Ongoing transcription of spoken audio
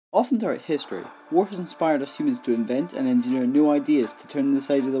Often throughout history, war has inspired us humans to invent and engineer new ideas to turn the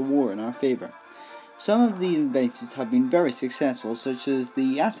side of the war in our favour. Some of these inventions have been very successful, such as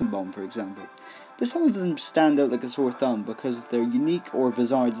the atom bomb for example, but some of them stand out like a sore thumb because of their unique or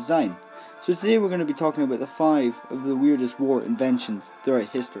bizarre design. So today we're going to be talking about the 5 of the weirdest war inventions throughout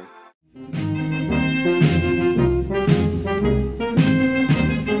history.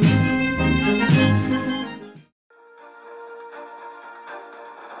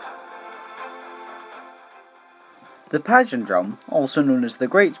 The panjandrum, also known as the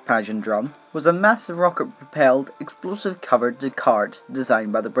Great Panjandrum, was a massive rocket-propelled, explosive-covered cart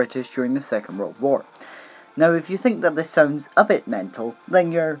designed by the British during the Second World War. Now, if you think that this sounds a bit mental,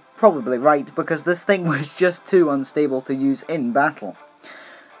 then you're probably right, because this thing was just too unstable to use in battle.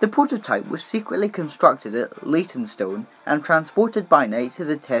 The prototype was secretly constructed at Leytonstone and transported by night to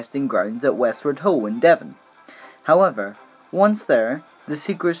the testing grounds at Westward Ho in Devon. However, once there, the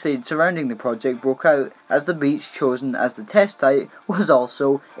secrecy surrounding the project broke out, as the beach chosen as the test site was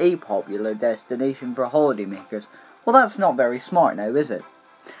also a popular destination for holidaymakers. Well, that's not very smart now, is it?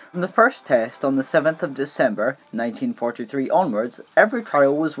 From the first test on the 7th of December 1943 onwards, every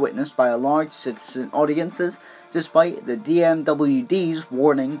trial was witnessed by a large citizen audiences, despite the DMWD's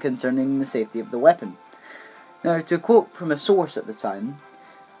warning concerning the safety of the weapon. Now, to quote from a source at the time,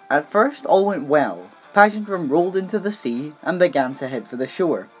 "At first all went well. Panjandrum rolled into the sea and began to head for the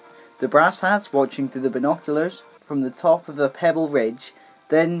shore. The brass hats watching through the binoculars from the top of the pebble ridge,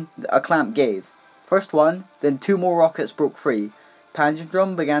 then a clamp gave. First one, then 2 more rockets broke free.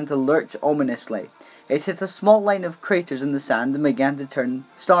 Panjandrum began to lurch ominously. It hit a small line of craters in the sand and began to turn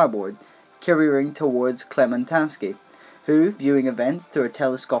starboard, careering towards Clementasky, who, viewing events through a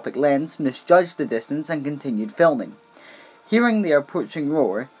telescopic lens, misjudged the distance and continued filming. Hearing the approaching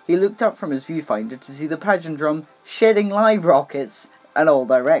roar, he looked up from his viewfinder to see the panjandrum shedding live rockets in all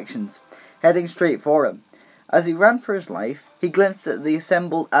directions, heading straight for him. As he ran for his life, he glimpsed at the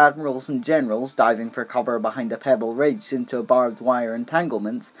assembled admirals and generals diving for cover behind a pebble ridge into a barbed wire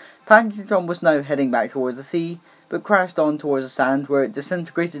entanglements. Panjandrum was now heading back towards the sea, but crashed on towards the sand, where it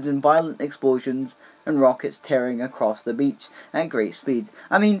disintegrated in violent explosions and rockets tearing across the beach at great speed.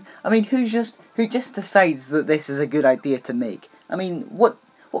 I mean, who just decides that this is a good idea to make? I mean, what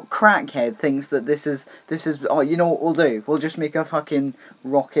crackhead thinks that this is? Oh, you know what we'll do? We'll just make a fucking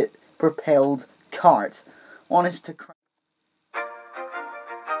rocket-propelled cart. Honest to crap.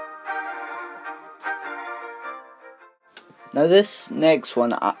 Now this next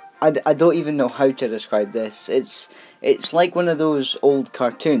one, I don't even know how to describe this. It's like one of those old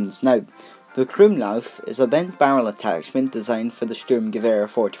cartoons. Now, the Krummlauf is a bent barrel attachment designed for the Sturmgewehr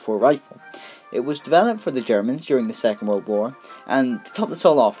 44 rifle. It was developed for the Germans during the Second World War, and to top this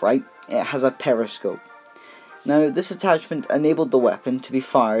all off, right, it has a periscope. Now, this attachment enabled the weapon to be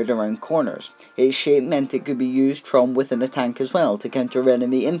fired around corners. Its shape meant it could be used from within a tank as well to counter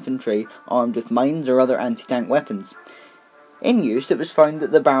enemy infantry armed with mines or other anti-tank weapons. In use, it was found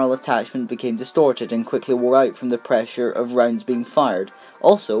that the barrel attachment became distorted and quickly wore out from the pressure of rounds being fired.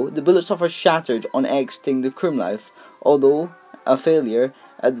 Also, the bullet stopper shattered on exiting the Krummlauf. Although a failure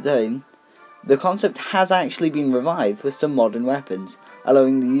at the time, the concept has actually been revived with some modern weapons,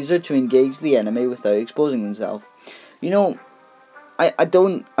 allowing the user to engage the enemy without exposing themselves. You know, I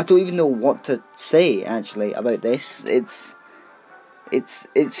don't even know what to say actually about this. It's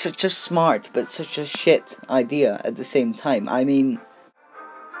such a smart but such a shit idea at the same time. I mean,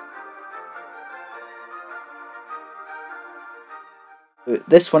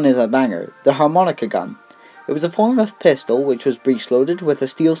 this one is a banger. The harmonica gun. It was a form of pistol which was breech-loaded with a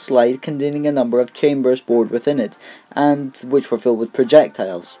steel slide containing a number of chambers bored within it, and which were filled with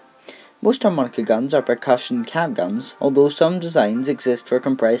projectiles. Most harmonica guns are percussion cab guns, although some designs exist for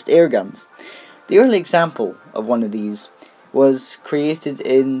compressed air guns. The early example of one of these was created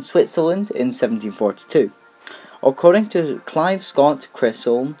in Switzerland in 1742. According to Clive Scott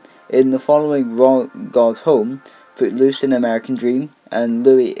Chisholm in the following Raw God Home, Footloose in American Dream, and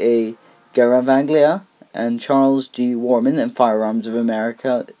Louis A. Garavaglia and Charles G. Warman in Firearms of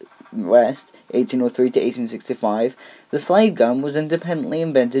America West, 1803 to 1865, the slide gun was independently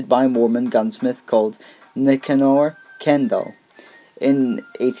invented by a Mormon gunsmith called Nicanor Kendall in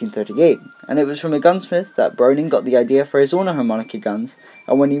 1838, and it was from a gunsmith that Browning got the idea for his own harmonica guns,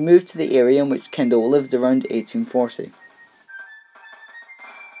 and when he moved to the area in which Kendall lived around 1840.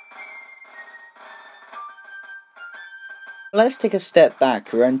 Let's take a step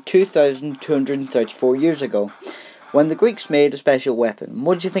back around 2,234 years ago, when the Greeks made a special weapon.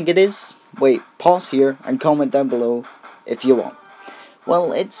 What do you think it is? Wait, pause here and comment down below if you want.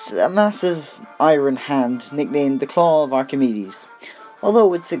 Well, it's a massive iron hand nicknamed the Claw of Archimedes.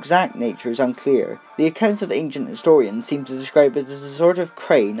 Although its exact nature is unclear, the accounts of ancient historians seem to describe it as a sort of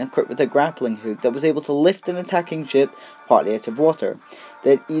crane equipped with a grappling hook that was able to lift an attacking ship partly out of water,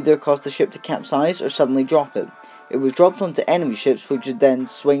 that either caused the ship to capsize or suddenly drop it. It was dropped onto enemy ships, which would then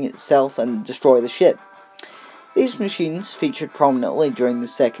swing itself and destroy the ship. These machines featured prominently during the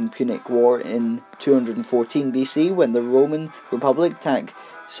Second Punic War in 214 BC, when the Roman Republic attacked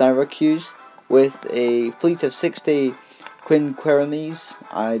Syracuse with a fleet of 60 quinqueremes.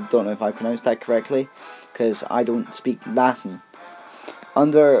 I don't know if I pronounced that correctly, because I don't speak Latin,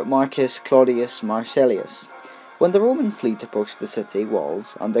 under Marcus Claudius Marcellius. When the Roman fleet approached the city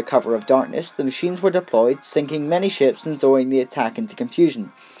walls under cover of darkness, the machines were deployed, sinking many ships and throwing the attack into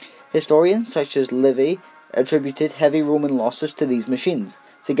confusion. Historians such as Livy attributed heavy Roman losses to these machines,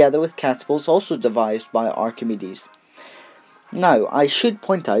 together with catapults also devised by Archimedes. Now, I should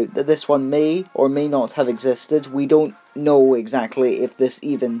point out that this one may or may not have existed. We don't know exactly if this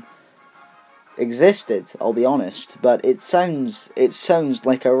even existed, I'll be honest, but it sounds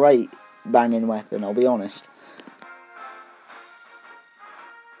like a right banging weapon, I'll be honest.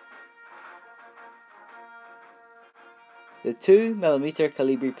 The 2mm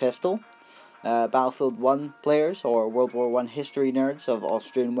Calibri pistol. Battlefield 1 players or World War I history nerds of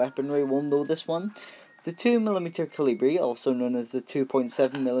Austrian weaponry will know this one. The 2mm Calibri, also known as the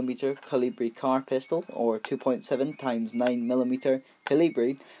 2.7mm Calibri car pistol or 2.7 x 9mm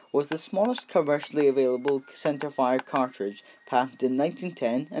Calibri, was the smallest commercially available centre-fire cartridge, patented in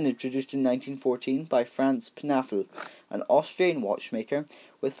 1910 and introduced in 1914 by Franz Pnaffel, an Austrian watchmaker,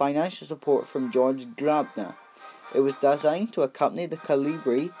 with financial support from George Grabner. It was designed to accompany the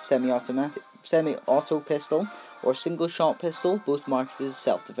Calibri semi-auto pistol or single-shot pistol, both marketed as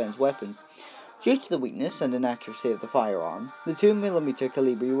self-defense weapons. Due to the weakness and inaccuracy of the firearm, the 2mm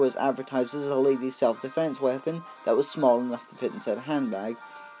Calibri was advertised as a lady's self-defense weapon that was small enough to fit inside a handbag.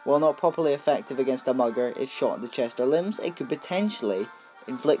 While not properly effective against a mugger if shot at the chest or limbs, it could potentially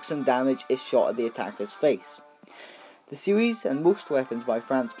inflict some damage if shot at the attacker's face. The series and most weapons by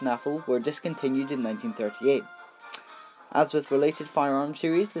Franz Pnaffel were discontinued in 1938. As with related firearm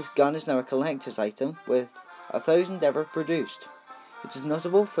series, this gun is now a collector's item, with 1,000 ever produced. It is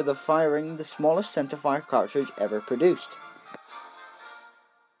notable for firing the smallest centre-fire cartridge ever produced.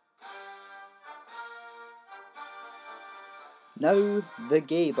 Now, the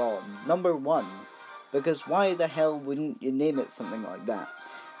gay bomb, number 1. Because why the hell wouldn't you name it something like that?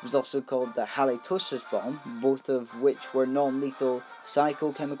 It was also called the halitosis bomb, both of which were non-lethal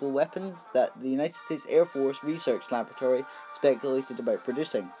psychochemical weapons that the United States Air Force Research Laboratory speculated about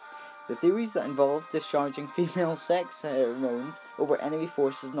producing. The theories that involved discharging female sex hormones over enemy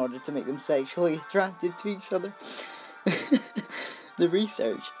forces in order to make them sexually attracted to each other. The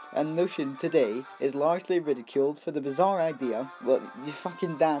research and notion today is largely ridiculed for the bizarre idea. Well, you're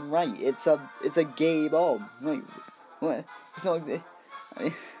fucking damn right. It's a gay bomb. Like, what? It's not.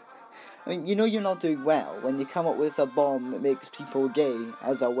 I mean, you know you're not doing well when you come up with a bomb that makes people gay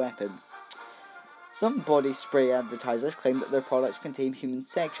as a weapon. Some body spray advertisers claim that their products contain human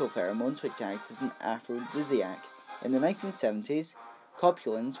sexual pheromones which act as an aphrodisiac. In the 1970s,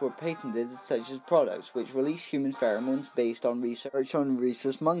 copulins were patented such as products which release human pheromones based on research on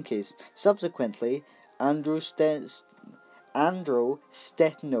rhesus monkeys. Subsequently, androstenone,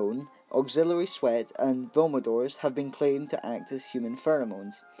 auxiliary sweat, and vomodors have been claimed to act as human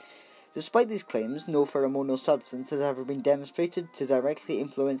pheromones. Despite these claims, no pheromonal substance has ever been demonstrated to directly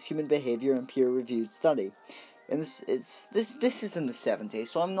influence human behavior in peer-reviewed study. This is in the 70s,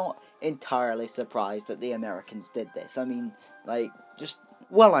 so I'm not entirely surprised that the Americans did this. I mean,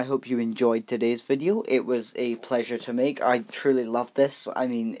 well, I hope you enjoyed today's video. It was a pleasure to make. I truly loved this. I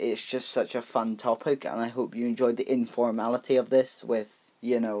mean, it's just such a fun topic, and I hope you enjoyed the informality of this with,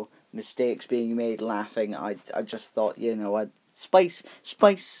 mistakes being made, laughing. I just thought, I'd spice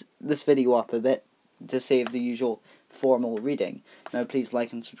this video up a bit to save the usual formal reading. Now, please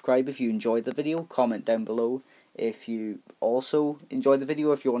like and subscribe if you enjoyed the video. Comment down below if you also enjoyed the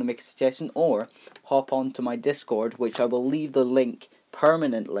video, if you want to make a suggestion, or hop on to my Discord, which I will leave the link,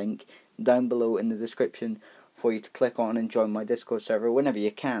 permanent link, down below in the description for you to click on and join my Discord server whenever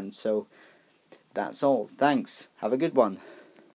you can. So, that's all. Thanks. Have a good one.